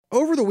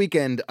the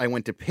weekend, I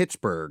went to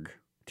Pittsburgh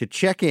to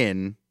check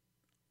in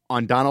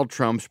on Donald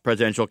Trump's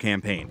presidential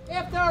campaign.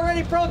 If there are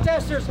any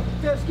protesters,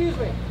 if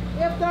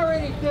there are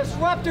any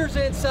disruptors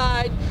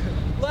inside,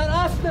 let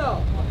us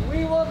know.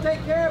 We will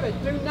take care of it.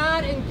 Do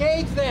not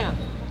engage them,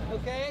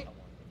 okay?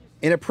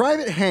 In a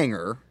private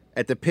hangar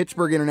at the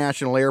Pittsburgh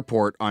International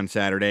Airport on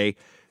Saturday,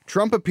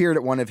 Trump appeared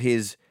at one of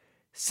his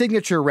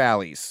signature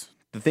rallies,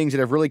 the things that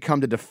have really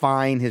come to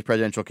define his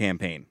presidential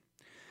campaign.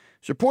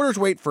 Supporters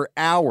wait for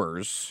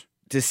hours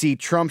to see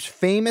Trump's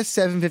famous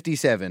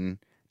 757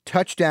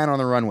 touch down on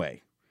the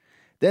runway.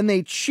 Then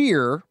they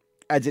cheer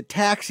as it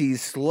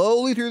taxis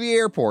slowly through the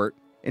airport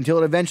until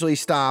it eventually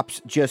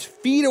stops just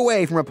feet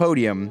away from a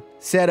podium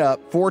set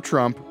up for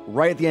Trump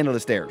right at the end of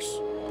the stairs.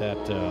 That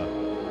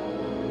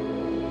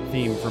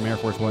theme from Air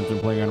Force One's been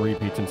playing on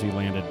repeat since he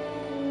landed.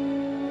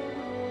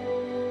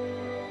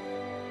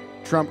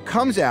 Trump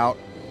comes out,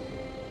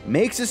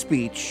 makes a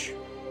speech,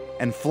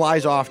 and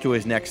flies off to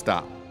his next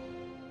stop.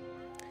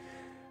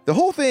 The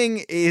whole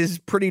thing is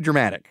pretty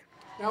dramatic.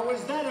 Now,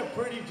 was that a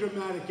pretty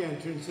dramatic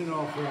entrance in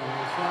all fairness,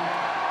 huh?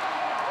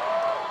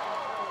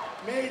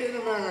 Made in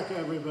America,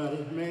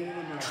 everybody. Made in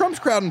America. Trump's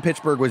crowd in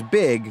Pittsburgh was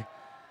big,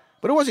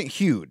 but it wasn't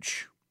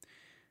huge.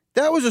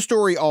 That was a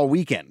story all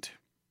weekend.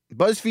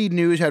 BuzzFeed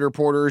News had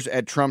reporters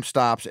at Trump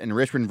stops in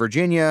Richmond,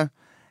 Virginia,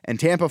 and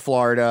Tampa,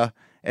 Florida,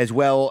 as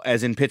well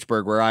as in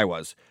Pittsburgh, where I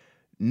was.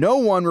 No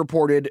one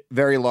reported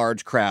very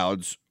large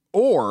crowds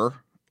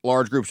or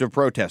large groups of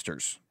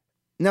protesters.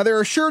 Now, there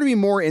are sure to be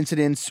more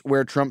incidents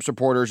where Trump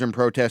supporters and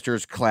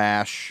protesters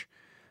clash,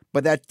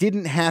 but that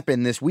didn't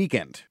happen this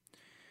weekend.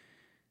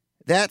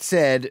 That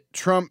said,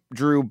 Trump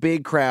drew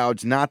big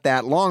crowds not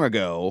that long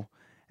ago,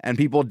 and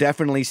people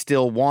definitely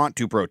still want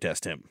to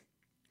protest him.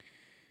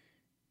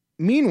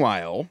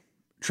 Meanwhile,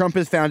 Trump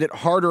has found it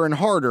harder and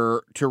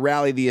harder to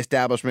rally the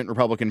establishment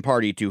Republican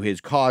Party to his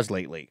cause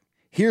lately.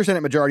 Here's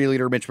Senate Majority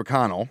Leader Mitch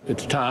McConnell.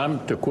 It's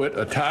time to quit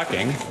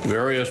attacking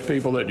various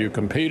people that you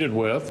competed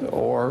with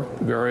or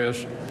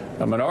various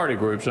minority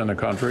groups in the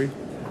country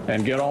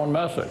and get on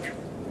message.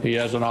 He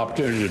has an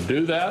opportunity to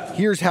do that.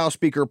 Here's House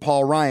Speaker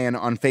Paul Ryan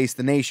on Face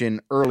the Nation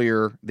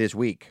earlier this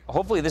week.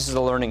 Hopefully this is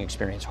a learning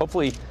experience.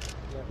 Hopefully,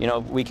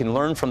 we can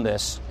learn from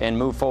this and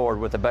move forward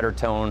with a better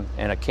tone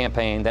and a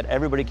campaign that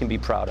everybody can be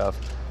proud of,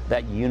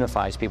 that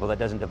unifies people, that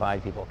doesn't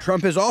divide people.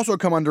 Trump has also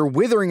come under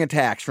withering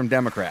attacks from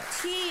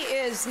Democrats. He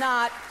is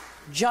not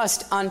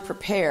just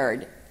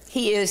unprepared.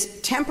 He is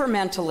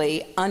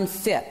temperamentally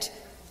unfit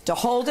to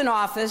hold an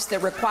office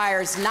that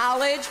requires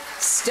knowledge,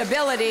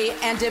 stability,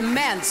 and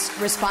immense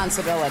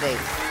responsibility.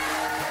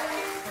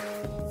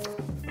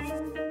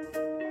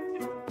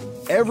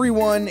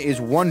 Everyone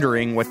is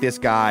wondering what this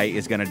guy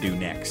is going to do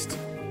next.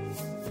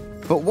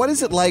 But what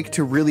is it like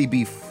to really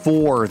be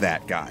for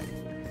that guy?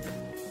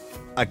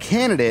 A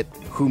candidate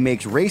who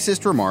makes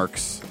racist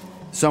remarks,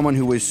 someone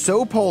who is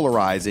so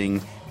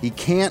polarizing he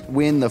can't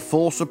win the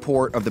full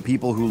support of the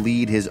people who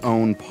lead his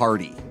own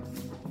party.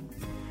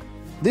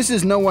 This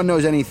is No One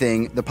Knows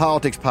Anything, the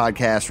politics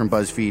podcast from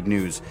BuzzFeed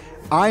News.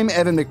 I'm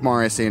Evan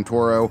McMorris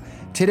Santoro.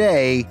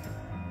 Today,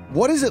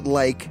 what is it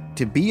like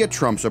to be a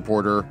Trump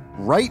supporter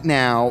right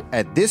now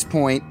at this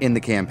point in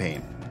the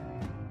campaign?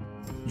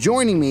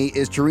 Joining me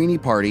is Tarini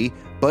Parti,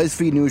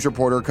 BuzzFeed News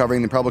reporter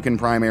covering the Republican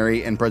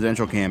primary and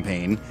presidential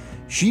campaign.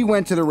 She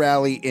went to the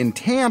rally in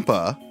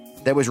Tampa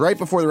that was right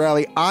before the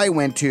rally I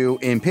went to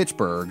in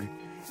Pittsburgh,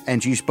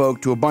 and she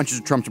spoke to a bunch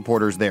of Trump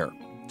supporters there.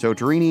 So,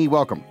 Tarini,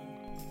 welcome.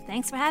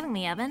 Thanks for having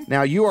me, Evan.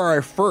 Now, you are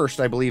our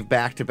first, I believe,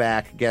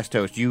 back-to-back guest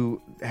host.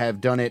 You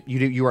have done it.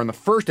 You were on the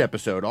first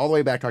episode, all the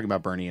way back talking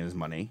about Bernie and his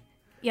money.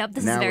 Yep,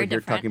 this is very different. Now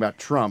we're talking about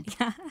Trump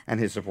and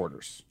his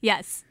supporters.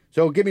 Yes.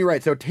 So, get me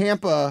right. So,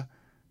 Tampa,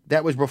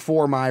 that was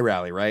before my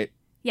rally, right?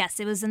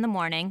 Yes, it was in the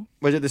morning.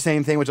 Was it the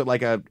same thing? Was it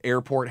like a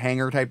airport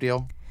hangar type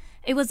deal?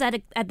 It was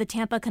at the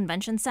Tampa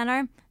Convention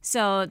Center.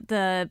 So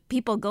the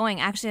people going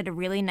actually had a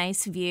really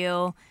nice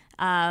view.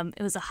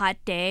 It was a hot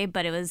day,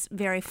 but it was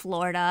very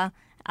Florida.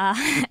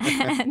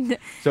 And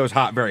so it was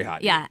hot, very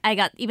hot. Yeah, I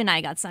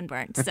got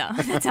sunburned. So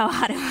that's how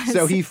hot it was.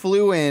 So he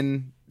flew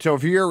in. So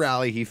for your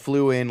rally, he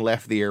flew in,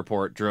 left the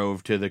airport,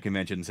 drove to the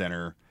convention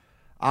center.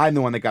 I'm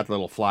the one that got the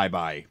little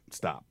flyby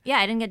stop. Yeah,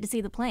 I didn't get to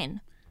see the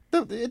plane.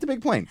 It's a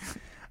big plane.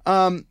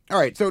 All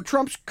right. So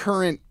Trump's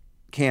current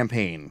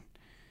campaign,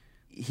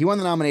 he won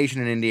the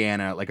nomination in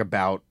Indiana like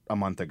about a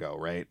month ago,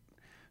 right?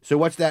 So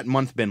what's that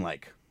month been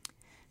like?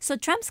 So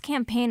Trump's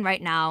campaign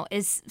right now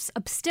is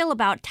still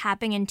about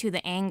tapping into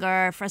the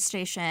anger,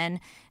 frustration,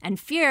 and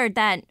fear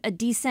that a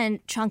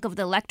decent chunk of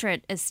the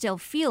electorate is still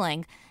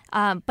feeling.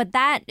 But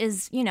that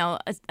is,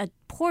 a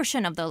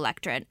portion of the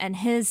electorate. And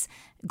his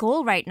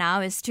goal right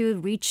now is to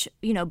reach,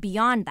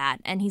 beyond that.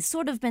 And he's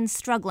sort of been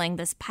struggling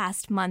this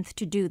past month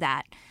to do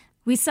that.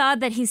 We saw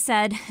that he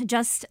said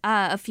just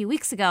a few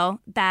weeks ago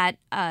that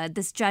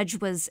this judge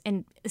was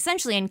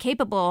essentially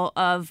incapable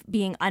of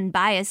being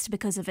unbiased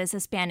because of his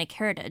Hispanic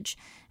heritage.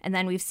 And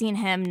then we've seen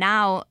him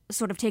now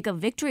sort of take a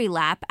victory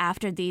lap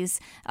after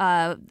this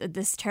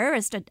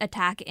terrorist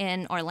attack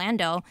in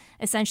Orlando,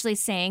 essentially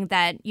saying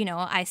that,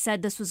 I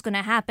said this was going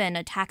to happen,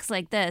 attacks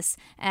like this,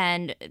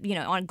 and,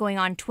 going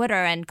on Twitter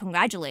and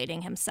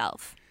congratulating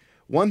himself.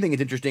 One thing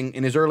is interesting,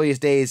 in his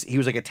earliest days, he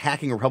was like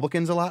attacking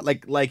Republicans a lot.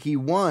 Like he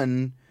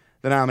won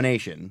the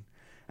nomination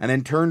and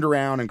then turned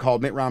around and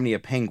called Mitt Romney a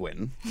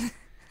penguin,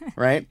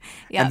 right?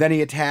 Yep. And then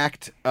he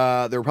attacked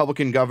the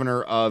Republican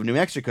governor of New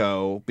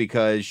Mexico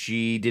because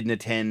she didn't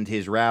attend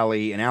his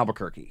rally in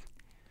Albuquerque.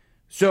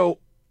 So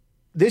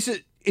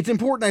it's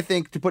important, I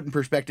think, to put in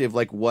perspective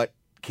like what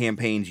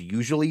campaigns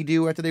usually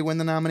do after they win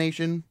the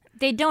nomination.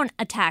 They don't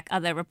attack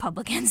other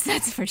Republicans,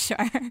 that's for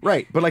sure.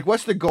 Right, but like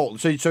what's the goal?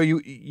 So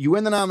you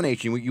win the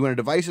nomination, you win a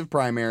divisive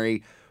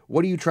primary.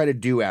 What do you try to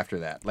do after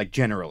that, like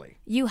generally?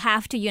 You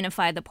have to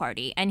unify the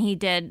party, and he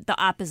did the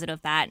opposite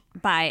of that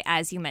by,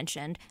 as you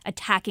mentioned,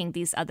 attacking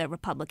these other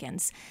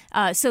Republicans.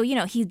 So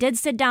he did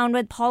sit down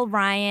with Paul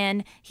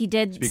Ryan. He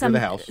did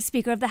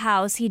Speaker of the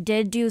House. He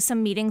did do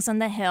some meetings on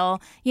the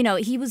Hill.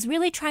 He was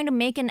really trying to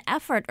make an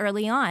effort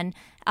early on.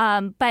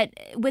 But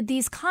with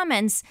these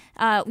comments,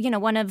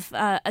 one of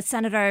a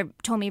senator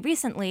told me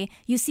recently,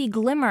 you see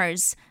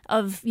glimmers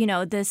of,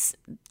 this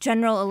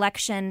general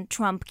election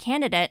Trump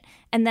candidate,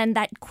 and then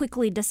that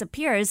quickly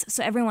disappears.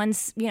 So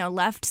everyone's,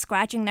 left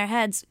scratching their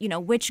heads,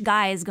 which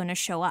guy is going to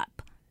show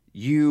up.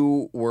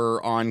 You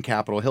were on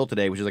Capitol Hill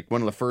today, which is like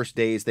one of the first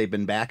days they've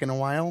been back in a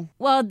while.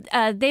 Well,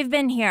 they've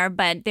been here,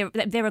 but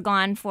they were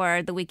gone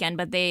for the weekend.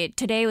 But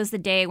today was the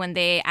day when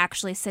they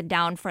actually sit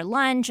down for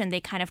lunch and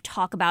they kind of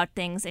talk about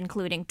things,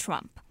 including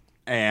Trump.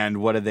 And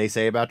what did they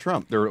say about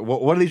Trump?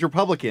 What are these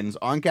Republicans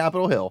on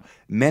Capitol Hill,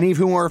 many of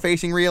whom are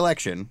facing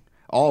re-election?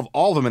 All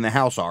of them in the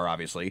House are,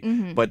 obviously,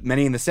 but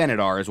many in the Senate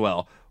are as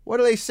well. What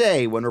do they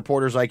say when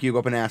reporters like you go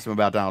up and ask them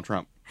about Donald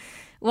Trump?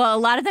 Well, a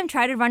lot of them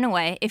try to run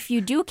away. If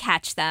you do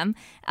catch them,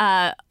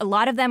 a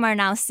lot of them are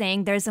now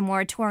saying there's a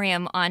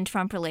moratorium on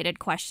Trump-related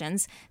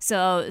questions.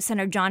 So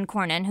Senator John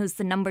Cornyn, who's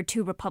the number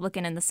 2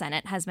 Republican in the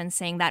Senate, has been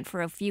saying that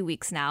for a few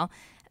weeks now.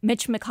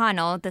 Mitch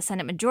McConnell, the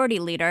Senate Majority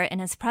Leader, in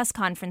his press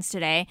conference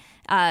today,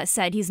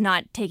 said he's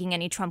not taking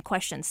any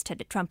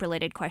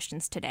Trump-related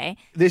questions today.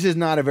 This is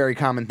not a very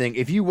common thing.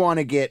 If you want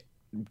to get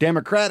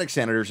Democratic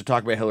senators to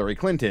talk about Hillary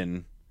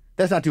Clinton,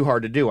 that's not too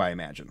hard to do, I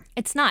imagine.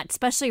 It's not,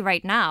 especially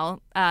right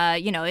now.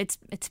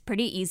 It's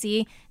pretty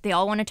easy. They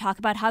all want to talk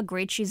about how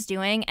great she's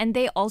doing, and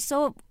they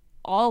also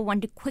all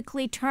want to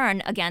quickly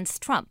turn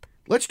against Trump.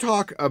 Let's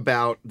talk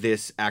about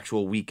this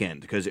actual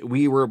weekend, because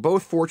we were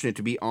both fortunate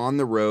to be on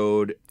the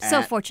road.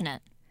 So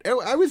fortunate.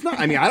 I was not.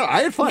 I mean,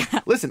 I had fun.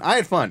 Yeah. Listen, I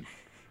had fun.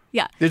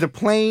 Yeah. There's a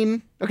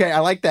plane. Okay, I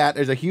like that.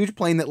 There's a huge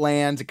plane that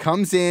lands. It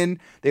comes in.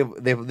 They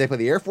play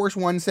the Air Force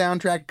One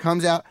soundtrack.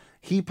 Comes out.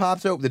 He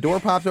pops open. The door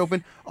pops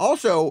open.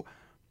 Also,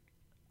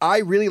 I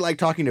really like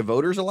talking to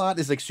voters a lot.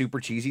 It's like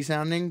super cheesy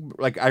sounding.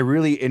 Like I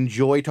really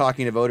enjoy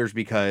talking to voters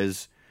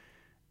because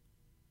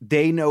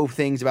they know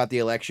things about the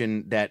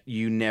election that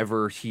you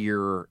never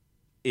hear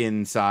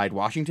inside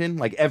Washington,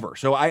 like ever.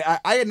 So I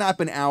had not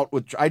been out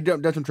with, I'd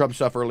done some Trump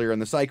stuff earlier in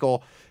the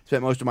cycle,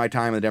 spent most of my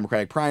time in the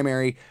Democratic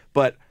primary,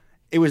 but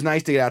it was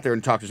nice to get out there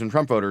and talk to some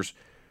Trump voters.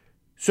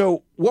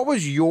 So what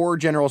was your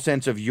general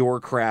sense of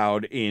your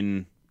crowd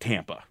in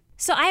Tampa?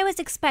 So I was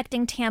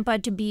expecting Tampa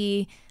to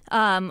be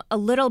a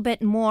little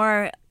bit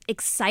more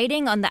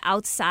exciting on the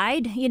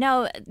outside. You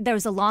know, there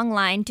was a long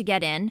line to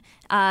get in,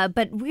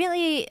 but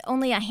really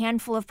only a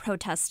handful of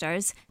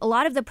protesters. A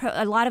lot of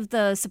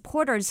the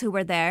supporters who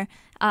were there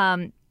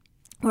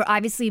were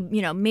obviously,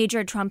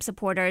 major Trump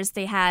supporters.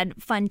 They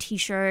had fun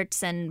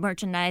T-shirts and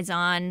merchandise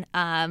on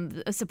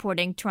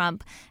supporting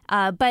Trump.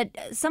 But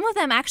some of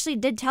them actually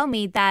did tell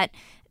me that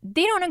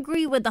they don't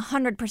agree with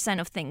 100%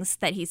 of things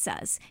that he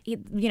says.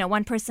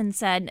 One person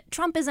said,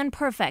 Trump isn't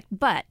perfect,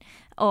 but,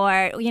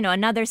 or,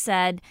 another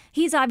said,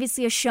 he's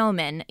obviously a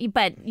showman,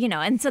 but,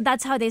 and so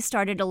that's how they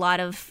started a lot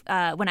of,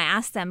 when I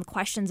asked them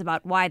questions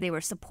about why they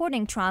were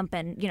supporting Trump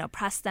and,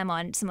 pressed them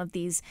on some of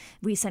these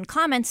recent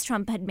comments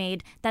Trump had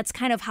made, that's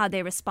kind of how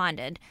they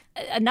responded.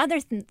 Another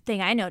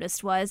thing I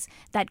noticed was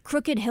that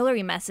crooked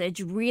Hillary message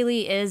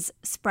really is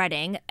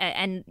spreading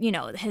and,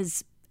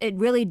 it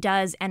really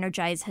does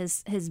energize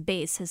his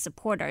base, his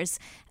supporters.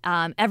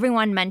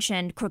 Everyone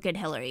mentioned crooked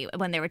Hillary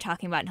when they were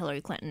talking about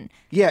Hillary Clinton.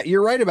 Yeah,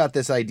 you're right about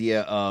this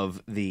idea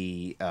of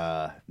the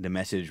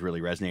message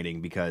really resonating,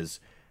 because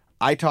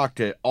I talked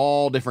to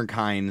all different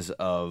kinds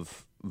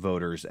of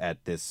voters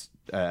at this,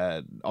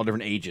 all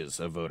different ages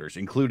of voters,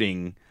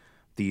 including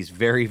these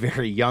very,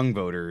 very young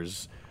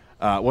voters.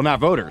 Well,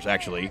 not voters,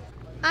 actually.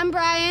 I'm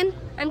Brian.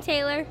 I'm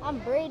Taylor. I'm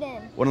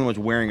Brayden. One of them was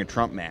wearing a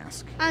Trump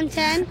mask. I'm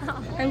 10.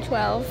 I'm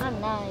 12. I'm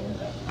 9.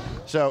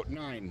 So,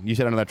 9. You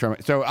said under that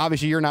Trump. So,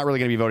 obviously, you're not really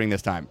going to be voting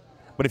this time.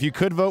 But if you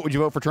could vote, would you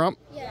vote for Trump?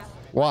 Yeah.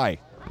 Why?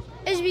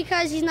 It's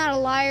because he's not a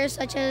liar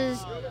such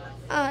as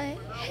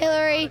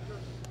Hillary.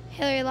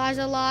 Hillary lies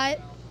a lot.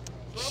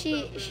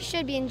 she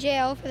should be in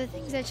jail for the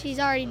things that she's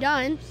already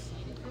done.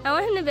 I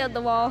want him to build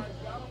the wall.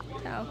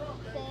 So.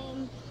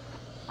 Same.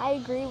 I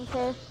agree with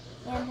her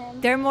and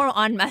him. They're more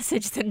on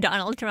message than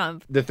Donald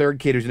Trump. The third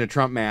kid who's in a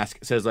Trump mask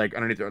says, like,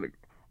 underneath there, like,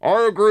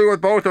 I agree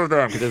with both of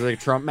them. Because there's like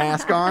a Trump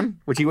mask on,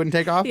 which he wouldn't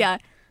take off. Yeah.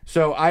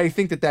 So I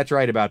think that that's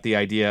right about the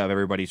idea of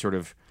everybody sort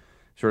of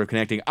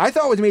connecting. I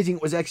thought what was amazing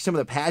was actually some of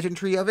the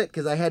pageantry of it,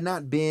 because I had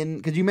not been,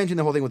 because you mentioned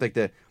the whole thing with like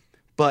the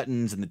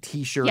buttons and the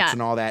T-shirts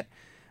and all that.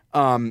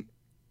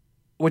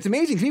 What's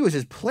amazing to me was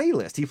his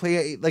playlist. He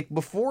played like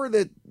before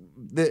the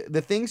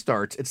thing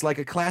starts. It's like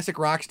a classic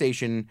rock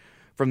station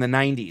from the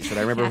 90s that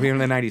I remember hearing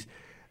in the 90s.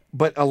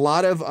 But a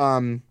lot of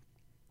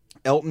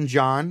Elton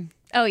John.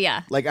 Oh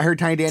yeah. Like I heard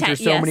Tiny Dancer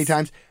so many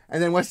times.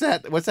 And then what's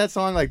that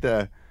song like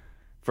the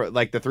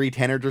Three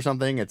Tenors or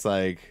something? It's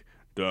like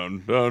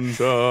dun dun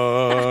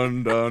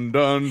dun dun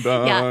dun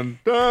dun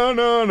dun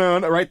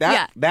dun. Right,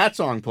 that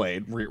song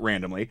played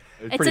randomly.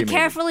 It's a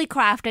carefully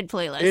crafted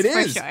playlist. It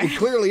is. For sure. It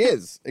clearly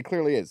is. It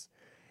clearly is.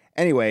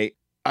 Anyway,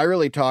 I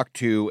really talked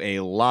to a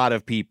lot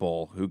of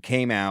people who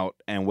came out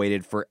and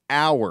waited for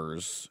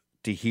hours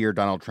to hear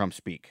Donald Trump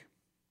speak.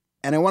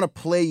 And I want to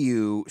play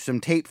you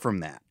some tape from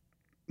that.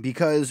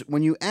 Because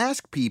when you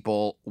ask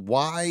people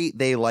why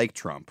they like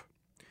Trump,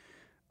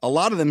 a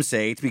lot of them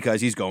say it's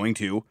because he's going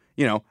to,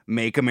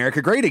 make America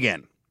great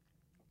again.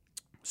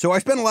 So I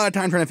spent a lot of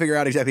time trying to figure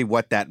out exactly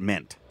what that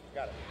meant.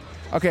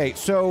 Okay,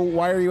 so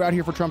why are you out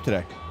here for Trump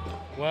today?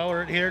 Well,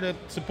 we're here to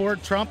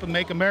support Trump and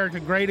make America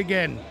great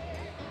again.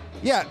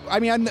 Yeah, I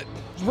mean,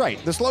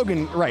 right, the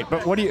slogan, right,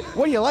 but what do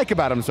you like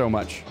about him so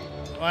much?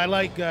 Well, I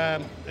like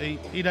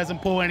he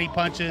doesn't pull any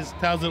punches,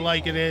 tells it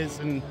like it is,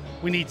 and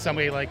we need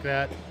somebody like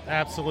that,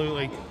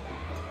 absolutely.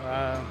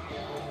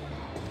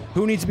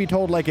 Who needs to be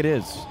told like it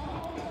is?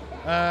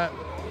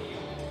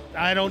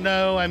 I don't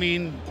know. I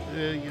mean,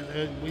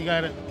 we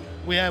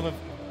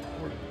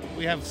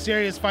have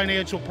serious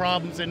financial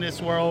problems in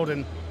this world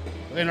and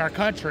in our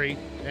country,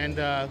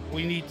 and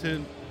we need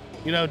to,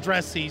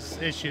 address these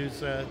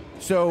issues.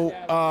 So,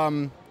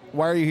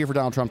 why are you here for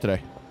Donald Trump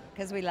today?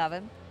 Because we love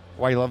him.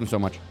 Why do you love him so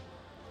much?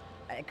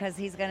 Because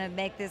he's going to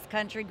make this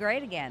country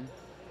great again.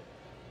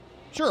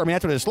 Sure, I mean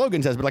that's what his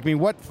slogan says. But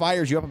what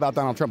fires you up about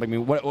Donald Trump? I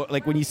mean,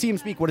 what when you see him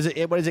speak, what does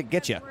it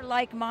get you? We're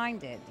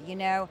like-minded,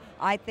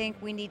 I think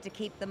we need to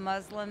keep the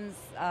Muslims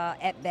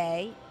at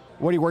bay.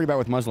 What are you worried about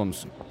with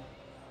Muslims?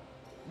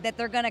 That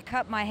they're going to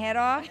cut my head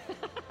off,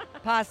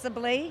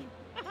 possibly.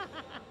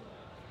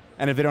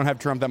 And if they don't have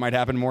Trump, that might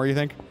happen more. You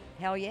think?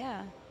 Hell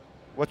yeah.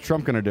 What's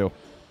Trump going to do?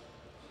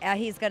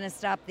 He's going to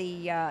stop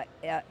the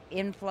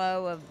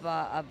inflow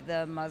of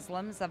the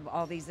Muslims, of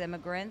all these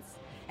immigrants.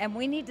 And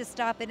we need to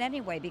stop it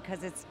anyway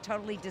because it's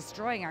totally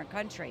destroying our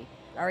country,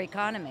 our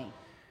economy.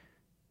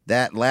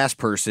 That last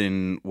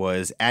person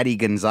was Addie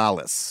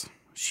Gonzalez.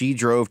 She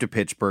drove to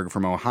Pittsburgh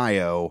from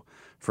Ohio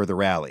for the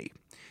rally.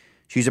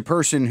 She's a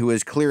person who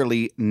is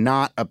clearly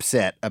not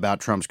upset about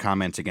Trump's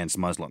comments against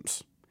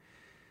Muslims.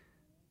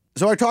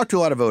 So I talked to a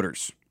lot of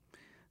voters.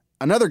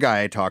 Another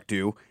guy I talked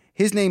to,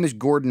 his name is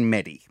Gordon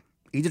Meddy.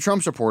 He's a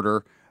Trump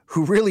supporter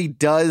who really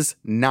does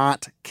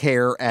not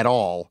care at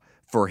all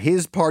for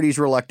his party's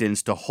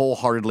reluctance to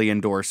wholeheartedly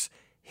endorse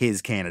his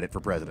candidate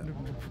for president.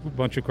 A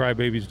bunch of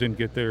crybabies didn't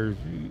get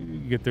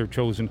their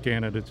chosen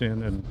candidates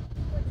in, and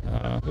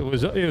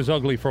it was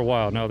ugly for a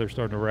while. Now they're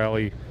starting to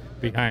rally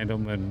behind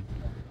him. And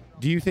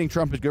do you think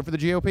Trump is good for the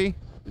GOP?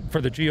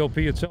 For the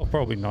GOP itself,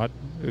 probably not,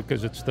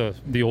 because it's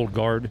the old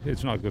guard.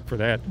 It's not good for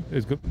that.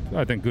 It's good,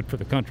 I think, good for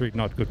the country,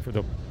 not good for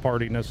the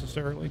party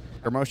necessarily.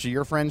 Are most of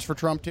your friends for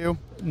Trump too?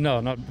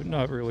 No,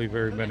 not really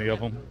very many of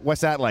them.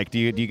 What's that like? Do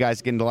you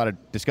guys get into a lot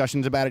of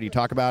discussions about it? Do you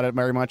talk about it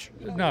very much?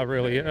 Not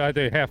really. I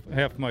think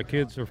half my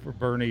kids are for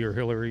Bernie or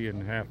Hillary,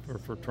 and half are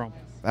for Trump.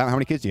 How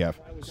many kids do you have?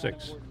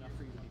 6.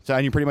 So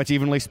and you pretty much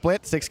evenly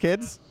split, 6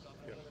 kids?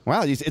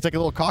 Wow, it's like a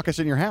little caucus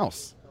in your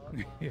house.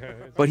 Yeah.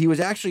 But he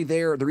was actually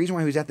there. The reason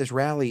why he was at this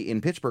rally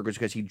in Pittsburgh was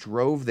because he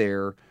drove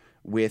there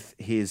with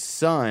his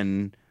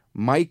son,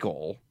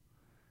 Michael,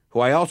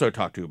 who I also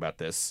talked to about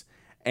this.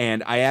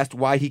 And I asked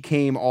why he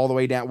came all the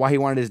way down, why he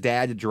wanted his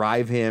dad to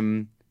drive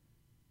him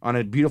on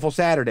a beautiful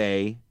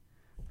Saturday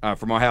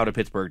from Ohio to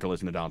Pittsburgh to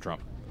listen to Donald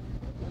Trump.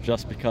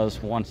 Just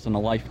because once in a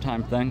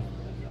lifetime thing.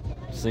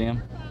 See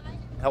him.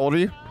 How old are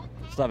you?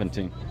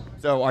 17.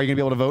 So are you going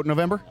to be able to vote in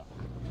November?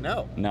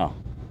 No.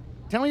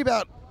 Tell me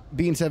about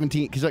being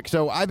 17, because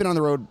so I've been on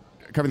the road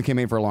covering the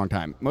campaign for a long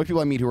time. Most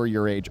people I meet who are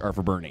your age are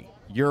for Bernie.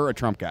 You're a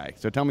Trump guy.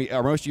 So tell me,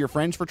 are most of your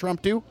friends for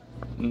Trump too?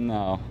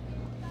 No.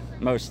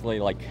 Mostly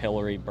like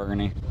Hillary,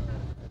 Bernie.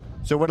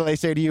 So what do they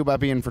say to you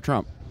about being for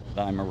Trump?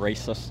 That I'm a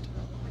racist.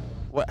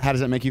 How does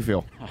that make you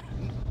feel?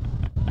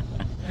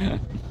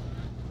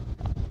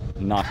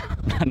 Not.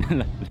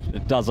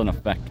 It doesn't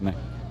affect me.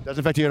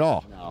 Doesn't affect you at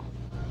all? No.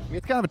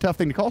 It's kind of a tough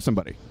thing to call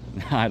somebody.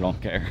 I don't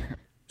care.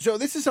 So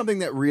this is something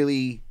that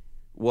really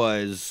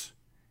was,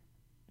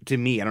 to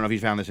me, I don't know if you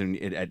found this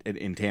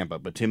in Tampa,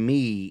 but to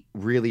me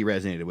really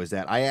resonated, was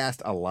that I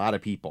asked a lot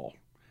of people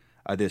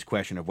this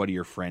question of what do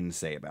your friends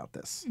say about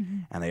this? Mm-hmm.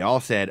 And they all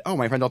said, oh,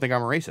 my friends all think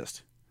I'm a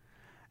racist.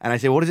 And I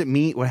say, what does it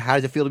mean? How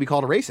does it feel to be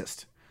called a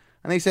racist?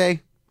 And they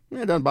say,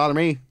 it doesn't bother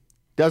me.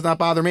 Does not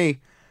bother me.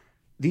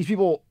 These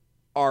people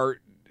are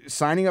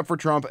signing up for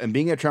Trump and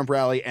being at a Trump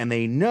rally, and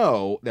they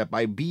know that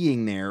by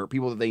being there,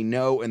 people that they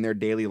know in their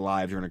daily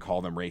lives are going to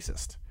call them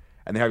racist.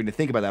 And they're having to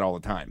think about that all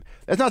the time.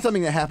 That's not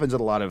something that happens for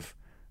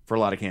a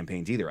lot of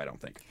campaigns either, I don't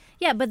think.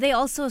 Yeah, but they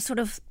also sort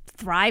of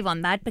thrive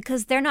on that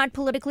because they're not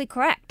politically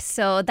correct.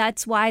 So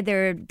that's why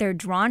they're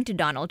drawn to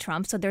Donald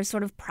Trump. So they're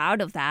sort of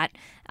proud of that.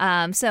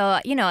 So,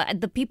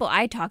 the people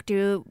I talk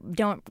to they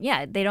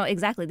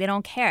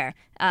don't care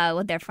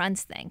what their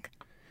friends think.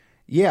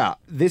 Yeah,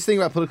 this thing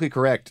about politically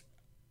correct,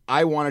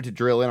 I wanted to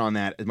drill in on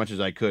that as much as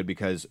I could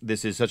because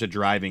this is such a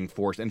driving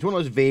force. And it's one of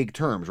those vague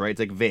terms, right? It's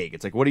like vague.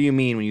 It's like, what do you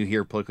mean when you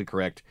hear politically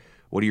correct?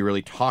 What are you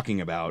really talking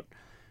about?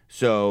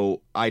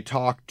 So I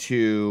talked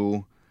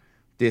to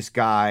this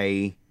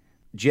guy,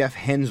 Jeff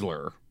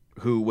Hensler,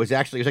 who was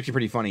actually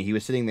pretty funny. He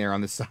was sitting there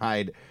on the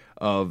side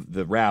of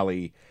the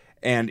rally,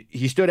 and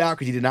he stood out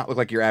because he did not look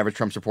like your average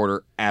Trump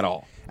supporter at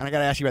all. And I got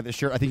to ask you about this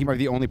shirt. I think you might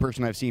be the only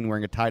person I've seen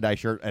wearing a tie-dye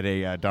shirt at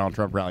a Donald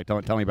Trump rally.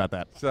 Tell me about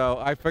that. So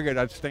I figured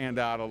I'd stand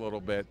out a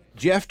little bit.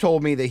 Jeff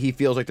told me that he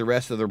feels like the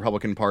rest of the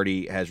Republican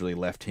Party has really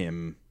left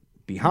him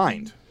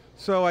behind.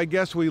 So I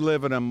guess we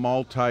live in a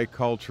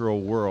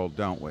multicultural world,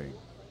 don't we?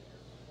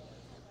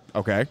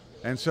 Okay.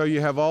 And so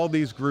you have all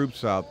these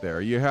groups out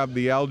there. You have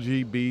the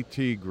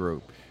LGBT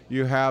group.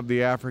 You have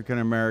the African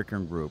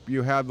American group.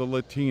 You have the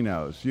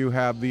Latinos. You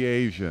have the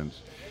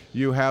Asians.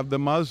 You have the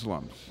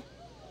Muslims.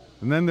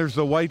 And then there's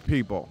the white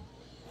people.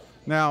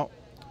 Now,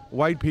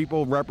 white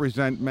people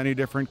represent many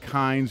different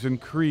kinds and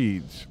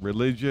creeds,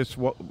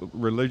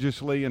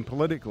 religiously and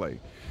politically.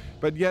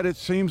 But yet it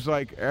seems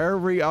like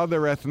every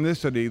other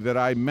ethnicity that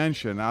I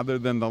mention, other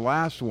than the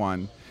last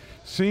one,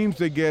 seems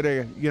to get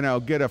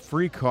a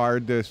free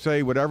card to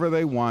say whatever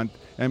they want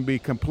and be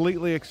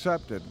completely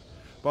accepted.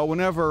 But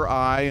whenever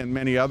I and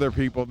many other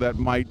people that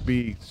might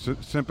be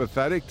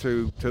sympathetic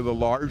to the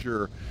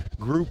larger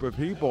group of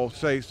people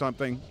say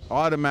something,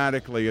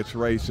 automatically it's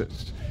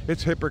racist.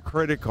 It's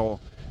hypocritical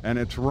and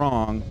it's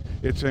wrong,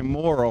 it's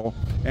immoral,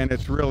 and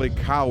it's really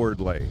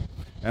cowardly.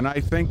 And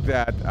I think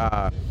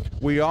that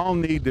we all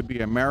need to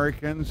be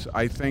Americans.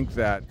 I think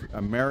that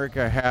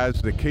America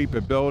has the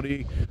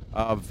capability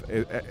of,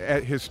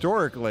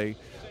 historically,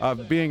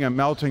 of being a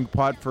melting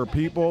pot for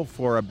people,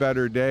 for a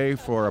better day,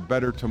 for a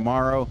better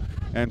tomorrow,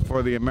 and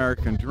for the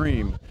American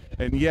dream.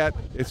 And yet,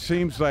 it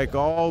seems like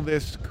all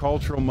this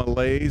cultural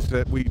malaise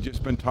that we've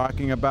just been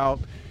talking about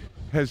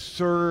has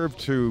served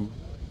to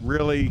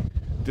really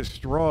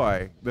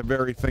destroy the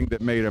very thing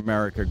that made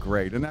America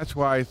great. And that's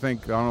why I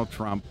think Donald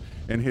Trump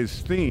and his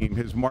theme,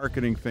 his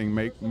marketing thing,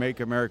 Make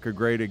America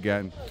Great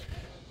Again,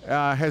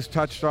 has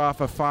touched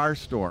off a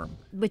firestorm.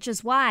 Which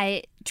is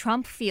why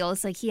Trump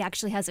feels like he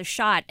actually has a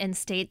shot in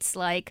states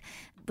like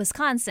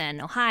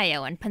Wisconsin,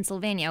 Ohio, and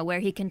Pennsylvania, where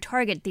he can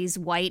target these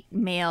white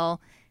male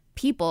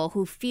people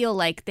who feel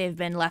like they've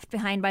been left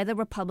behind by the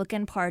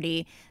Republican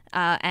Party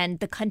and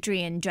the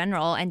country in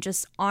general and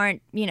just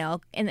aren't,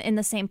 in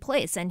the same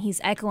place. And he's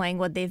echoing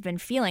what they've been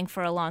feeling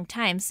for a long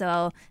time.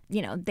 So,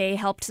 they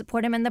helped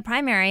support him in the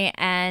primary.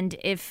 And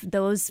if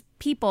those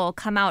people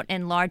come out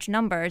in large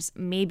numbers,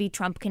 maybe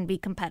Trump can be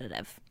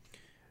competitive.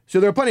 So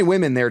there are plenty of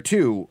women there,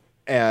 too.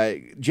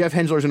 Jeff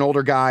Hensler's an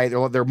older guy.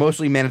 They're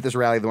mostly men at this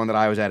rally, the one that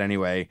I was at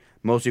anyway.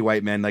 Mostly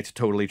white men. That's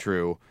totally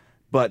true.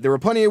 But there were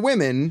plenty of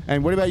women.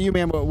 And what about you,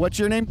 ma'am? What's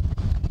your name?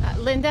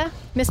 Linda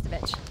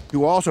Mistovich.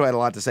 Who also had a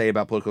lot to say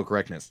about political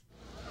correctness.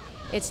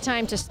 It's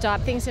time to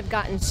stop. Things have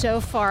gotten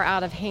so far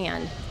out of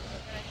hand.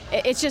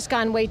 It's just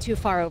gone way too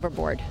far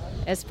overboard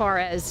as far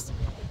as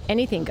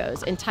anything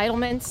goes.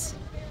 Entitlements,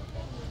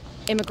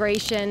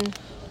 immigration,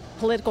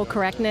 political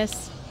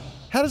correctness.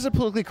 How does the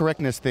politically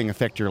correctness thing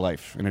affect your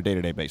life on a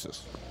day-to-day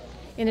basis?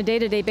 In a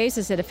day-to-day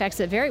basis, it affects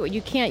it very well.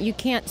 You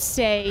can't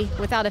say,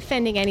 without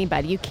offending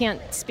anybody, you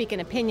can't speak an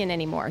opinion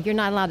anymore. You're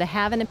not allowed to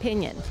have an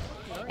opinion.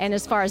 And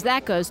as far as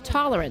that goes,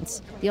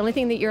 tolerance, the only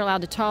thing that you're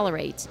allowed to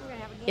tolerate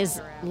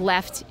is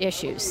left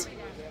issues.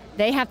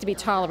 They have to be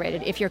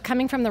tolerated. If you're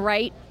coming from the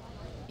right,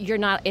 you're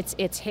not,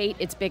 it's hate,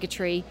 it's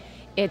bigotry,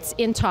 it's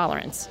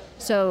intolerance.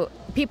 So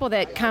people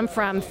that come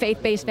from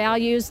faith-based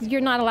values,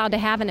 you're not allowed to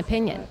have an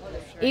opinion.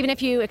 Even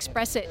if you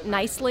express it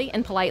nicely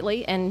and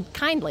politely and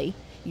kindly,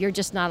 you're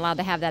just not allowed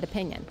to have that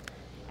opinion.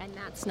 And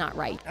that's not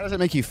right. How does it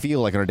make you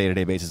feel like on a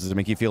day-to-day basis? Does it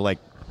make you feel like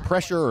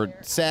pressure or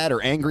sad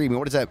or angry? I mean,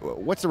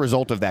 what's the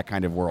result of that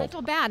kind of world? I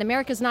feel bad.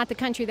 America's not the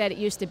country that it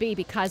used to be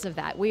because of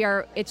that.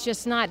 It's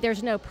just not,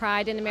 there's no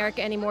pride in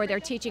America anymore. They're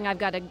teaching, I've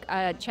got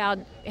a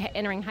child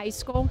entering high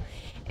school,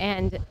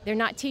 and they're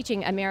not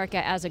teaching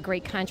America as a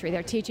great country.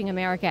 They're teaching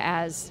America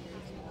as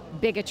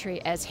bigotry,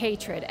 as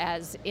hatred,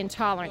 as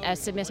intolerant, as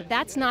submissive.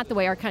 That's not the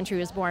way our country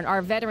was born.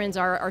 Our veterans,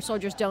 our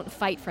soldiers don't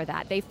fight for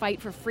that. They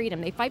fight for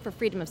freedom. They fight for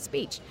freedom of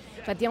speech.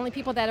 But the only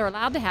people that are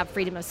allowed to have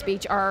freedom of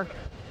speech are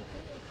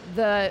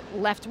the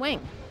left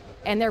wing.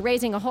 And they're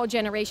raising a whole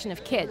generation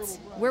of kids.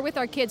 We're with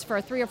our kids for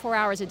 3 or 4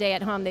 hours a day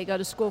at home. They go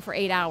to school for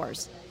 8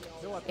 hours.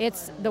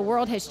 The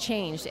world has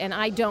changed, and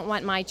I don't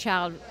want my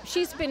child.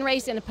 She's been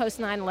raised in a post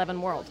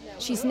 9/11 world.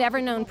 She's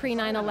never known pre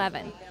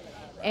 9/11,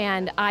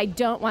 and I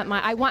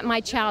want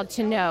my child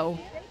to know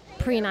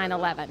pre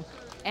 9/11.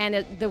 And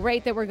at the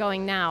rate that we're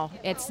going now,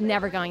 it's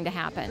never going to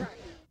happen.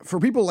 For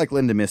people like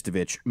Linda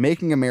Mistovich,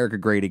 making America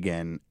great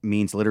again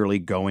means literally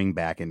going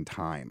back in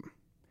time.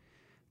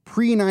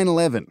 Pre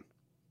 9/11,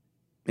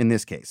 in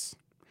this case.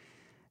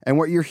 And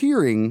what you're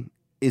hearing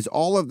is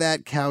all of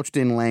that couched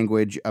in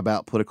language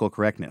about political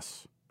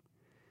correctness.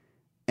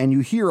 And you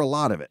hear a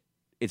lot of it.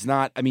 It's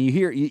not, I mean,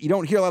 you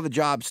don't hear a lot of the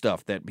job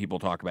stuff that people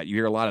talk about. You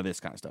hear a lot of this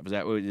kind of stuff. Is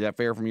that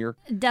fair from your?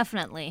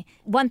 Definitely.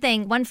 One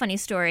funny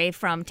story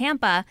from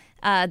Tampa,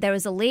 there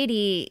was a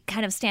lady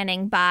kind of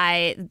standing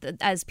by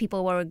as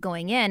people were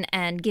going in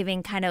and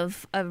giving kind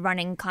of a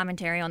running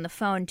commentary on the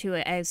phone to,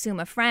 I assume,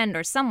 a friend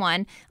or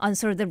someone on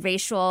sort of the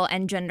racial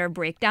and gender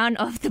breakdown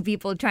of the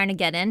people trying to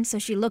get in. So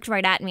she looked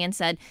right at me and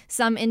said,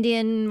 some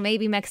Indian,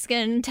 maybe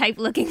Mexican type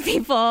looking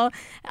people.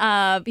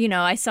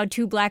 I saw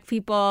 2 black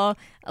people,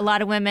 a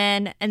lot of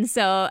women. And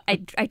so I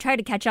tried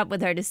to catch up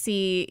with her to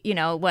see,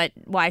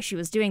 why she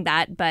was doing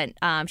that, but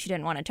she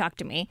didn't want to talk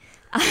to me.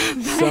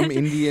 Some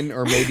Indian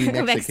or maybe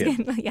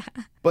Mexican. Yeah.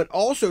 But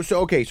also,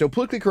 so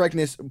political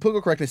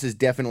correctness is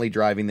definitely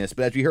driving this.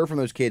 But as we heard from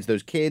those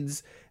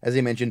kids, as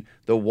I mentioned,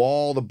 the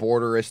wall, the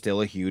border is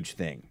still a huge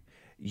thing.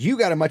 You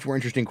got a much more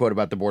interesting quote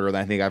about the border than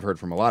I think I've heard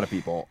from a lot of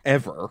people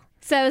ever.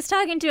 So I was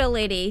talking to a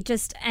lady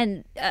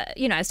I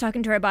was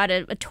talking to her about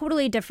a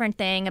totally different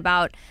thing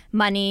about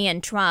money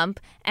and Trump.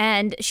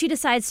 And she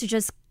decides to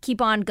just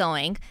keep on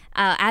going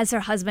as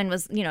her husband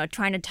was,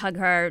 trying to tug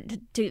her.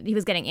 He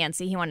was getting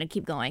antsy. He wanted to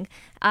keep going.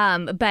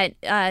 But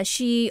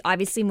she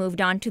obviously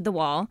moved on to the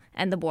wall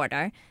and the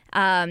border.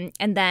 And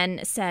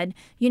then said,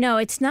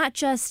 it's not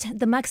just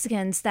the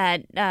Mexicans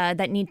that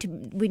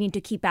we need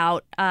to keep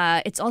out.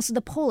 It's also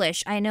the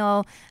Polish. I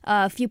know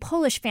a few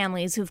Polish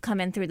families who've come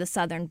in through the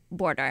southern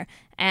border.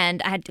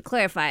 And I had to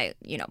clarify,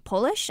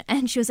 Polish?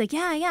 And she was like,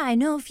 yeah, I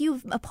know a few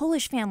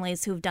Polish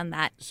families who've done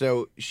that.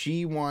 So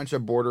she wants a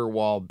border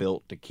wall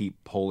built to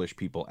keep Polish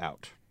people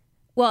out.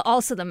 Well,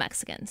 also the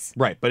Mexicans.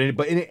 Right, but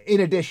in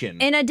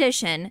addition. In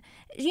addition,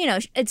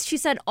 she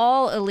said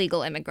all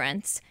illegal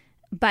immigrants,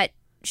 but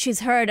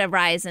she's heard a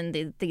rise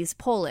in these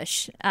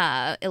Polish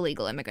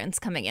illegal immigrants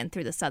coming in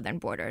through the southern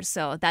border.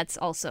 So that's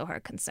also her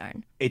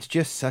concern. It's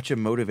just such a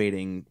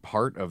motivating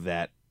part of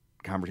that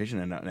conversation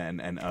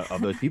and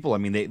of those people. I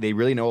mean, they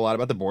really know a lot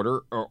about the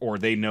border, or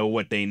they know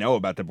what they know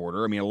about the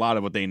border. I mean, a lot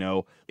of what they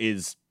know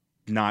is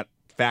not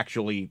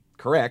factually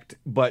correct,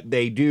 but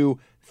they do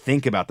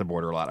think about the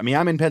border a lot. I mean,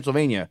 I'm in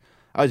Pennsylvania.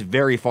 I was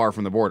very far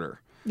from the border.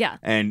 Yeah.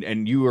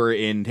 And you were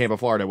in Tampa,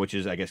 Florida, which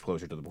is, I guess,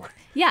 closer to the border.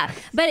 Yeah.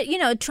 But,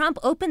 Trump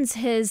opens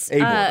his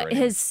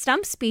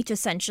stump speech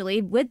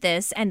essentially with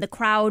this, and the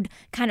crowd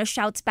kind of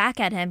shouts back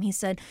at him. He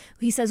says,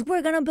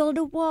 we're going to build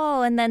a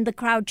wall. And then the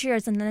crowd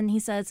cheers. And then he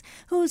says,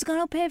 who's going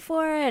to pay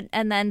for it?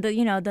 And then,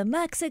 the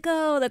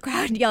Mexico, the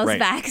crowd yells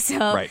back.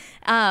 So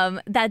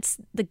that's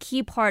the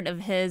key part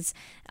of his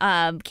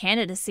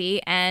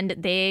candidacy, and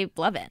they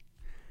love it.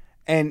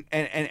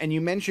 And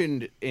you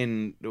mentioned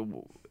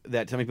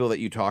that some people that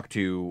you talked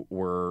to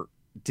were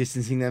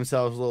distancing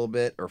themselves a little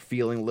bit or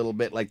feeling a little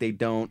bit like they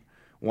don't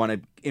want to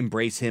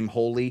embrace him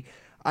wholly.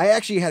 I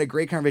actually had a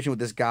great conversation with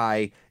this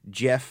guy,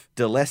 Jeff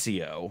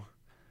D'Alessio,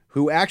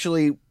 who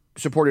actually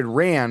supported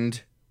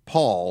Rand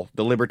Paul,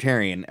 the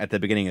libertarian, at the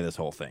beginning of this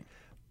whole thing.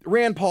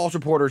 Rand Paul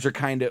supporters are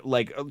kind of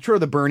like, sure,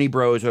 the Bernie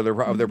bros of the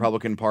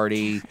Republican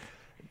Party.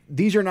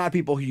 These are not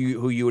people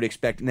who you would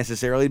expect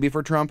necessarily to be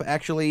for Trump,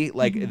 actually.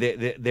 Like,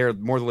 they're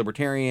more the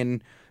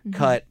libertarian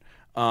cut.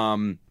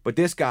 But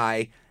this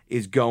guy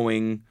is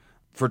going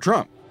for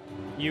Trump.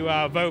 You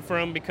vote for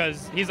him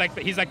because he's like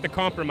the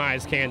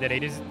compromise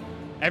candidate.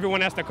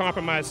 Everyone has to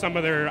compromise some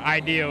of their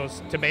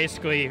ideals to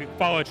basically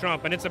follow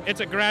Trump, and it's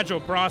a gradual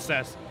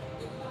process.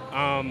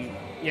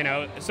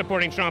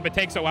 Supporting Trump, it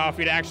takes a while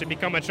for you to actually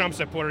become a Trump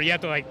supporter. You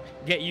have to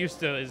get used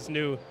to his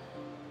new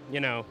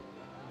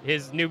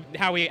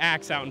how he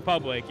acts out in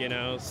public.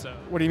 So.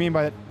 What do you mean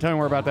by that? Tell me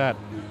more about that.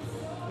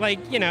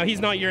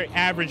 He's not your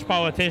average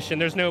politician.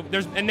 There's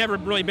never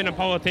really been a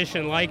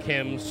politician like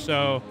him.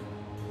 So,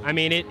 I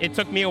mean, it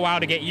took me a while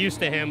to get used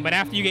to him. But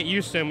after you get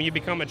used to him, you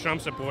become a Trump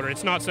supporter.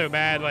 It's not so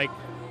bad.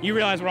 You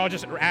realize we're all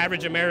just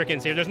average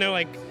Americans here. There's no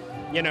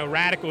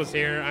radicals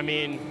here. I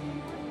mean,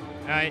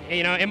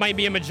 it might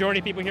be a majority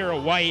of people here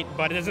are white,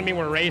 but it doesn't mean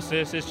we're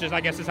racist. It's just,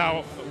 I guess, it's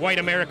how white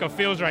America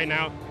feels right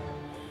now.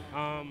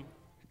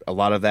 A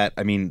lot of that,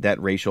 I mean,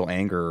 that racial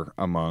anger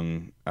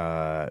among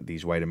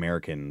these white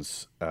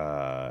Americans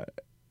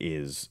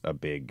is a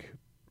big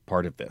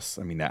part of this.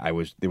 I mean,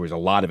 there was a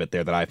lot of it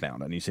there that I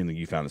found, and you seem like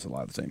you found this a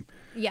lot of the same.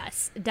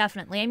 Yes,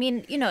 definitely. I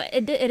mean,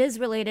 it is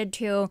related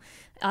to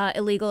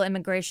illegal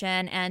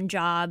immigration and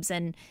jobs,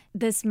 and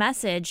this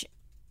message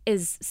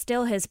is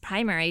still his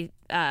primary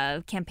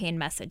campaign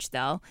message,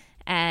 though.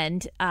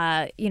 And,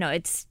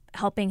 it's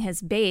helping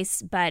his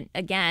base, but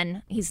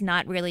again, he's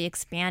not really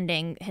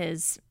expanding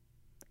his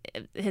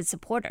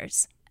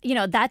supporters.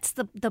 that's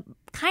the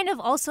kind of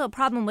also a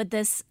problem with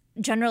this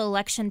general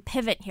election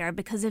pivot here,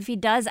 because if he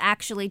does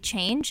actually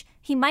change,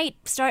 he might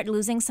start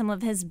losing some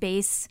of his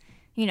base,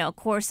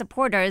 core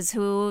supporters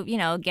who,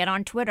 get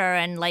on Twitter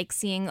and like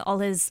seeing all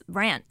his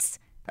rants.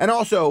 And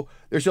also,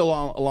 there's still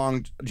a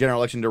long general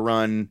election to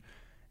run,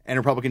 and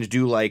Republicans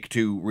do like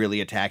to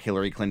really attack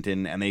Hillary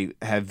Clinton, and they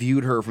have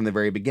viewed her from the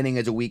very beginning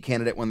as a weak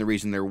candidate, when the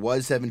reason there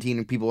was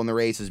 17 people in the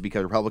race is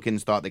because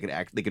Republicans thought they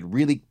could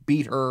really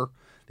beat her.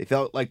 They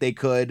felt like they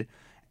could,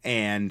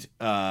 and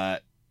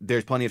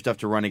there's plenty of stuff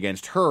to run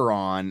against her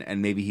on,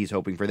 and maybe he's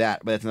hoping for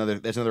that. But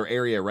that's another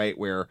area, right,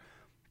 where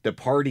the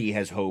party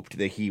has hoped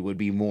that he would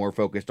be more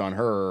focused on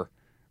her,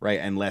 right,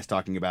 and less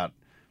talking about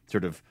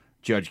sort of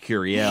Judge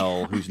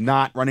Curiel, who's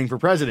not running for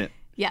president.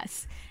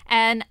 Yes.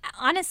 And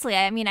honestly,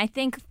 I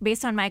think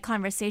based on my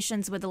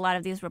conversations with a lot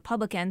of these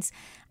Republicans,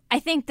 I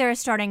think they're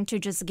starting to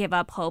just give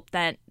up hope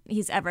that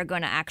he's ever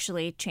going to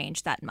actually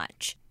change that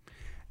much.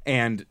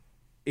 And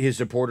his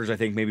supporters, I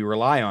think, maybe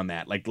rely on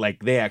that. Like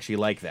they actually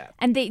like that.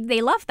 And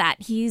they love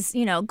that. He's,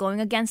 going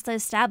against the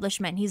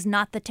establishment. He's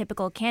not the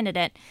typical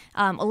candidate.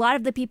 A lot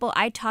of the people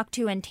I talked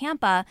to in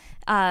Tampa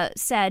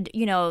said,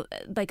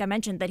 like I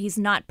mentioned, that he's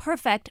not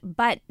perfect,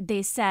 but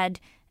they said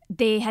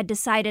they had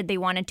decided they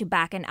wanted to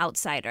back an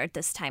outsider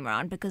this time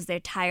around because they're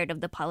tired of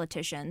the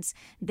politicians.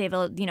 They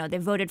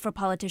voted for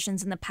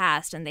politicians in the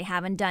past and they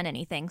haven't done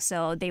anything,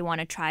 so they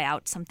want to try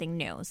out something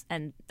new.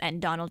 And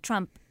Donald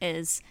Trump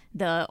is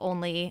the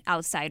only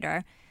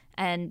outsider,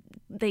 and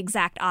the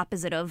exact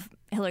opposite of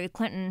Hillary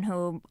Clinton,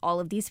 who all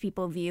of these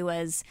people view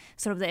as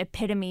sort of the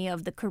epitome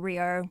of the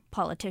career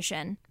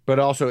politician. But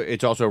also,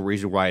 it's also a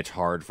reason why it's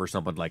hard for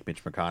someone like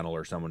Mitch McConnell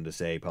or someone to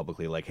say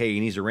publicly, like, hey, he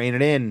needs to rein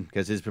it in,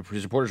 because his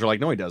supporters are like,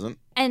 no, he doesn't.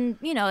 And,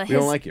 we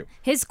don't like you.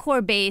 His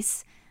core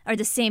base are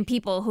the same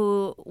people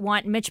who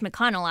want Mitch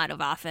McConnell out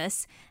of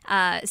office.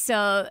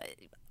 So,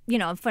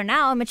 for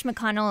now, Mitch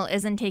McConnell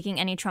isn't taking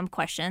any Trump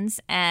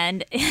questions,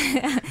 and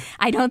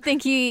I don't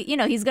think he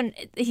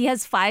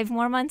has 5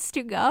 more months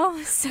to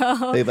go.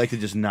 So they'd like to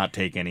just not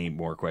take any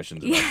more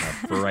questions about Trump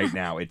for right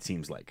now. It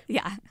seems like,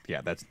 yeah,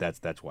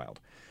 that's wild.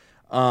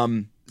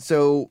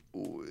 So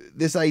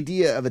this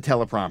idea of a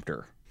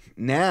teleprompter,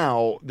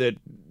 now that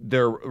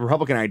the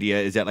Republican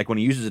idea is that, like, when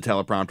he uses a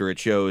teleprompter, it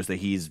shows that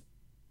he's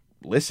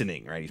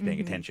listening, right? He's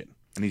paying attention,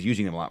 and he's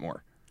using them a lot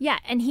more. Yeah,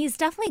 and he's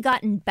definitely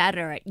gotten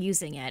better at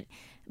using it.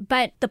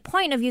 But the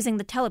point of using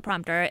the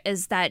teleprompter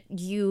is that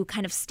you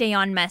kind of stay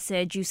on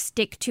message, you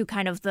stick to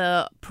kind of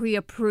the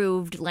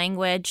pre-approved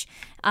language.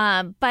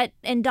 But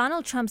in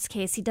Donald Trump's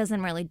case, he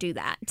doesn't really do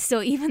that.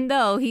 So even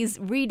though he's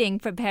reading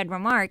prepared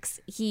remarks,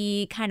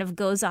 he kind of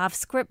goes off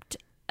script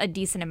a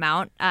decent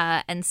amount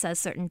and says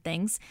certain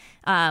things.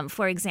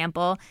 For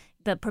example,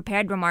 the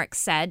prepared remarks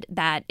said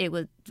that it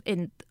was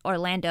in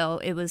Orlando,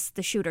 it was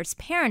the shooter's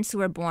parents who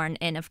were born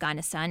in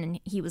Afghanistan, and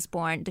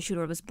the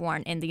shooter was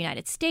born in the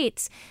United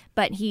States.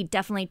 But he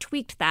definitely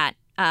tweaked that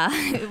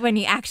when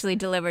he actually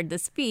delivered the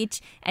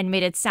speech and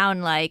made it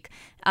sound like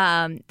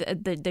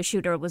the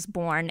shooter was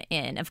born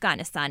in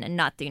Afghanistan and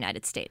not the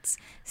United States.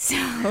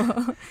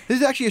 So this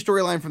is actually a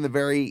storyline from the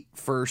very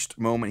first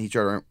moment he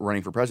started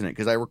running for president,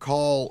 because I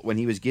recall when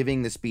he was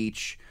giving the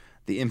speech,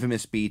 the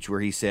infamous speech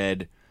where he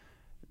said,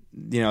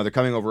 they're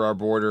coming over our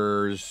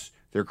borders,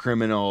 they're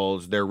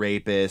criminals, they're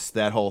rapists,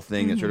 that whole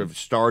thing that sort of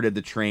started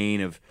the train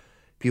of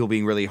people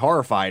being really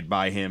horrified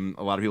by him,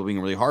 a lot of people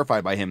being really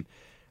horrified by him.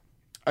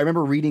 I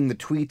remember reading the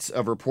tweets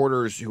of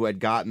reporters who had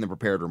gotten the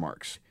prepared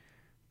remarks.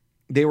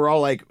 They were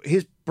all like,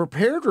 his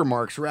prepared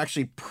remarks were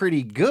actually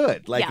pretty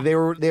good. Like, they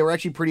were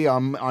actually pretty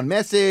on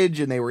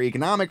message, and they were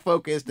economic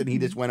focused, and he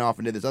just went off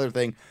and did this other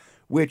thing,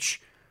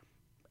 which,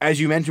 as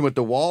you mentioned with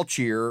the wall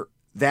cheer,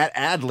 that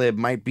ad lib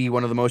might be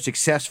one of the most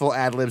successful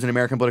ad libs in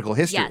American political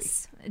history.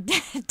 Yes,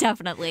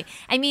 definitely.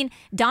 I mean,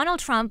 Donald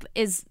Trump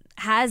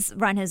has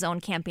run his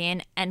own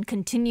campaign and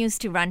continues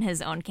to run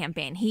his own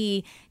campaign.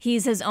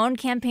 He's his own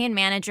campaign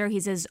manager.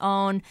 He's his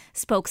own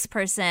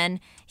spokesperson.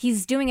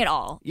 He's doing it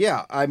all.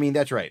 Yeah, I mean,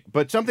 that's right.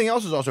 But something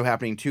else is also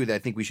happening, too, that I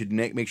think we should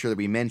make sure that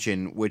we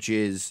mention, which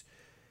is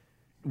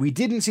we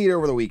didn't see it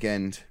over the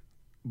weekend,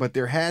 but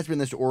there has been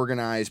this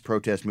organized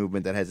protest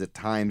movement that has at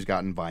times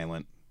gotten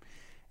violent.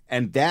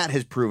 And that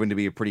has proven to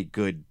be a pretty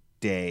good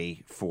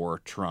day for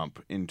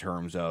Trump in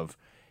terms of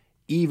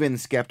even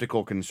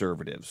skeptical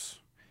conservatives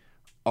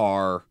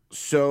are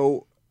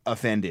so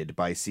offended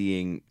by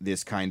seeing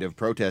this kind of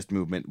protest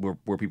movement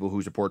where people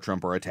who support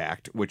Trump are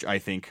attacked, which I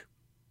think,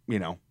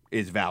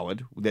 is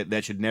valid.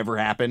 That should never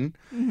happen.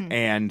 Mm-hmm.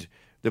 And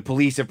the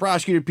police have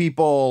prosecuted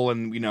people,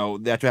 and,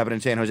 that's what happened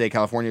in San Jose,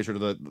 California, sort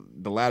of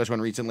the latest one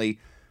recently.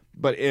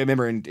 But I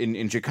remember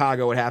in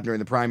Chicago, what happened during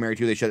the primary,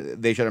 too.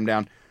 They shut him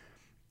down.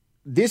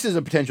 This is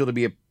a potential to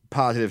be a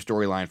positive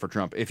storyline for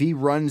Trump. If he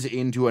runs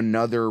into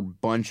another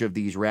bunch of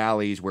these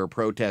rallies where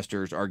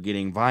protesters are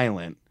getting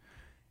violent,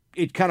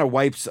 it kind of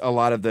wipes a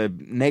lot of the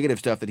negative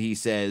stuff that he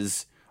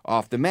says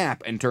off the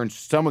map and turns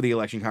some of the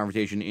election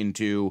conversation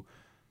into,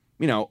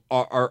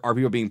 are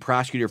people being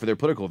prosecuted for their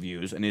political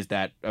views, and is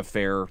that a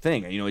fair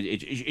thing?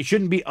 It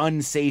shouldn't be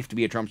unsafe to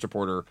be a Trump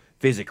supporter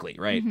physically,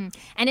 right? Mm-hmm.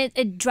 And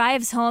it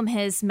drives home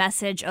his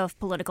message of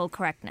political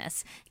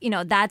correctness.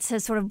 That's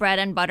his sort of bread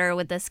and butter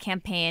with this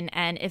campaign.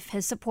 And if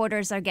his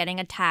supporters are getting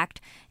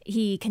attacked,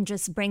 he can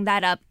just bring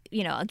that up,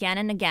 again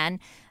and again.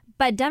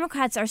 But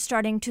Democrats are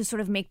starting to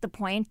sort of make the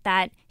point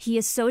that he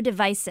is so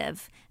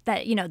divisive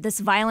that, this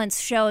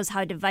violence shows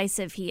how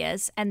divisive he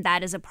is. And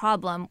that is a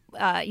problem,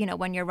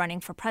 when you're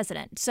running for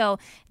president. So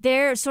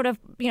they're sort of,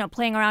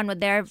 playing around with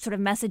their sort of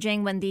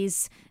messaging when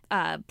these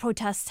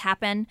protests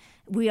happen.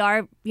 We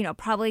are,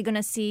 probably going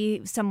to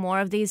see some more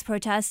of these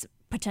protests,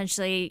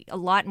 potentially a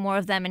lot more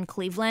of them in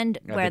Cleveland,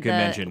 where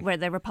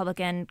the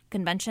Republican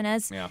convention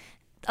is. Yeah.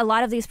 A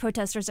lot of these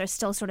protesters are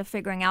still sort of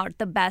figuring out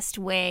the best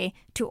way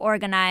to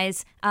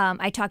organize.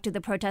 I talked to the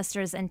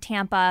protesters in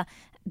Tampa.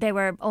 There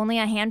were only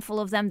a handful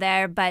of them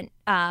there, but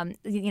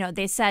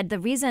they said the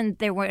reason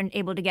they weren't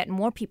able to get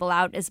more people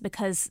out is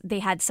because they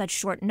had such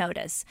short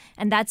notice.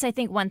 And that's, I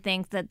think, one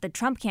thing that the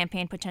Trump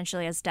campaign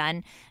potentially has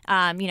done.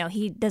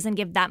 He doesn't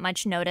give that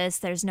much notice.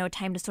 There's no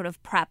time to sort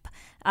of prep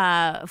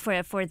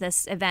for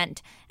this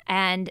event.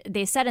 And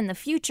they said in the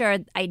future,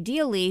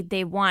 ideally,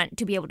 they want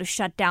to be able to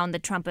shut down the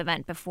Trump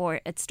event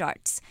before it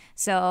starts.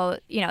 So,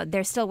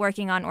 they're still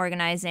working on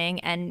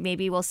organizing, and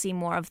maybe we'll see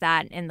more of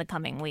that in the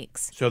coming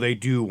weeks. So they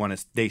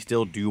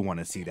still do want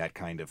to see that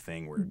kind of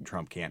thing where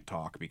Trump can't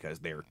talk because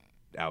they're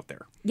out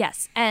there.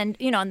 Yes. And,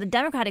 on the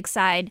Democratic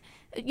side,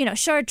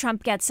 sure,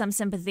 Trump gets some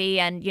sympathy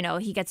and,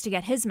 he gets to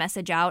get his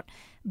message out.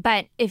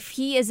 But if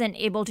he isn't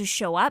able to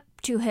show up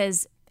to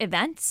his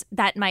events,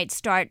 that might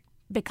start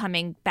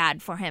becoming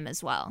bad for him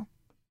as well.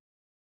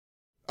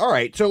 All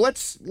right, so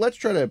let's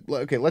try to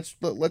let's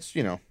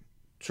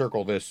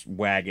circle this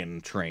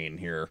wagon train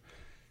here.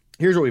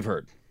 Here's what we've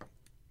heard.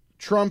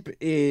 Trump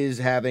is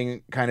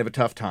having kind of a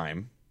tough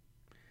time,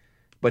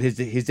 but his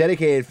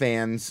dedicated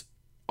fans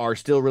are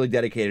still really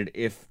dedicated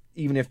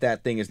even if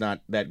that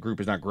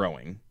group is not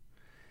growing.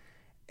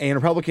 And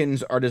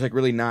Republicans are just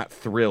really not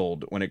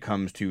thrilled when it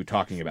comes to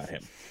talking about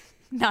him.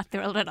 Not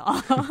thrilled at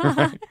all.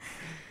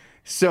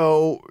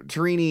 So,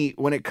 Tarini,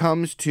 when it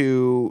comes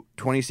to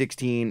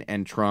 2016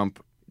 and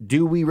Trump,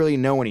 do we really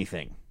know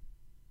anything?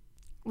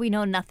 We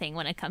know nothing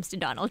when it comes to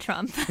Donald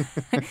Trump.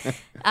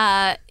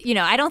 I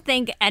don't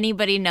think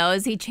anybody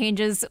knows. He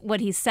changes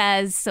what he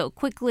says so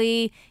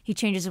quickly. He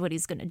changes what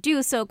he's going to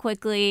do so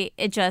quickly.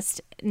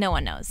 No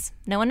one knows.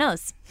 No one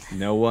knows.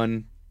 No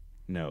one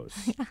knows.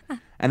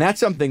 And that's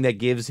something that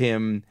gives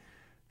him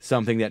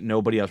something that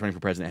nobody else running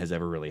for president has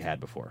ever really had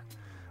before.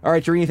 All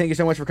right, Tarini, thank you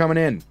so much for coming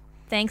in.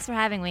 Thanks for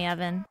having me,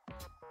 Evan.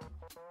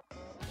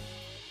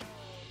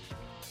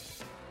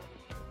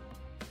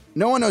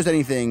 No One Knows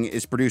Anything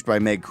is produced by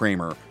Meg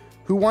Kramer,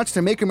 who wants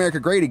to make America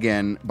great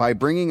again by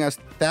bringing us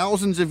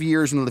thousands of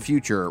years into the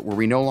future where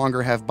we no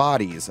longer have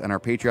bodies and our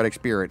patriotic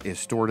spirit is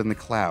stored in the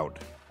cloud.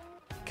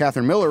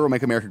 Catherine Miller will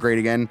make America great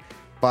again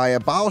by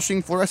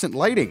abolishing fluorescent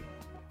lighting.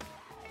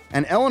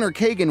 And Eleanor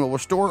Kagan will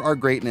restore our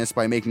greatness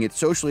by making it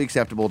socially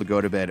acceptable to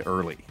go to bed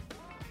early.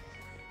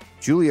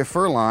 Julia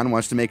Furlan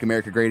wants to make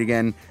America great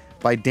again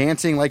by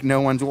dancing like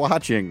no one's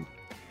watching.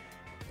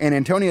 And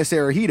Antonia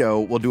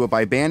Cereijido will do it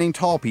by banning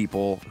tall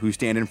people who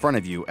stand in front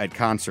of you at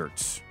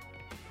concerts.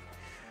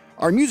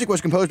 Our music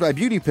was composed by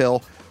Beauty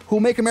Pill, who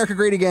will make America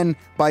great again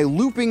by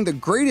looping the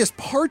greatest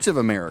parts of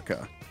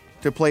America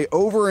to play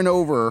over and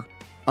over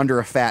under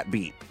a fat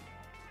beat.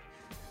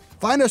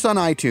 Find us on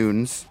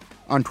iTunes,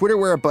 on Twitter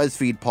we're at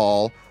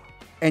BuzzFeedPaul,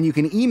 and you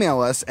can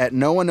email us at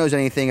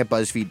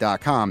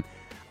nooneKnowsAnything@BuzzFeed.com.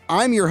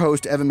 I'm your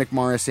host, Evan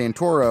McMorris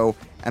Santoro,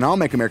 and I'll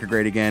make America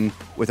great again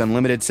with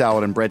unlimited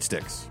salad and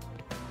breadsticks.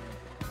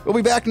 We'll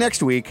be back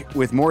next week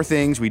with more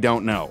things we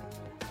don't know.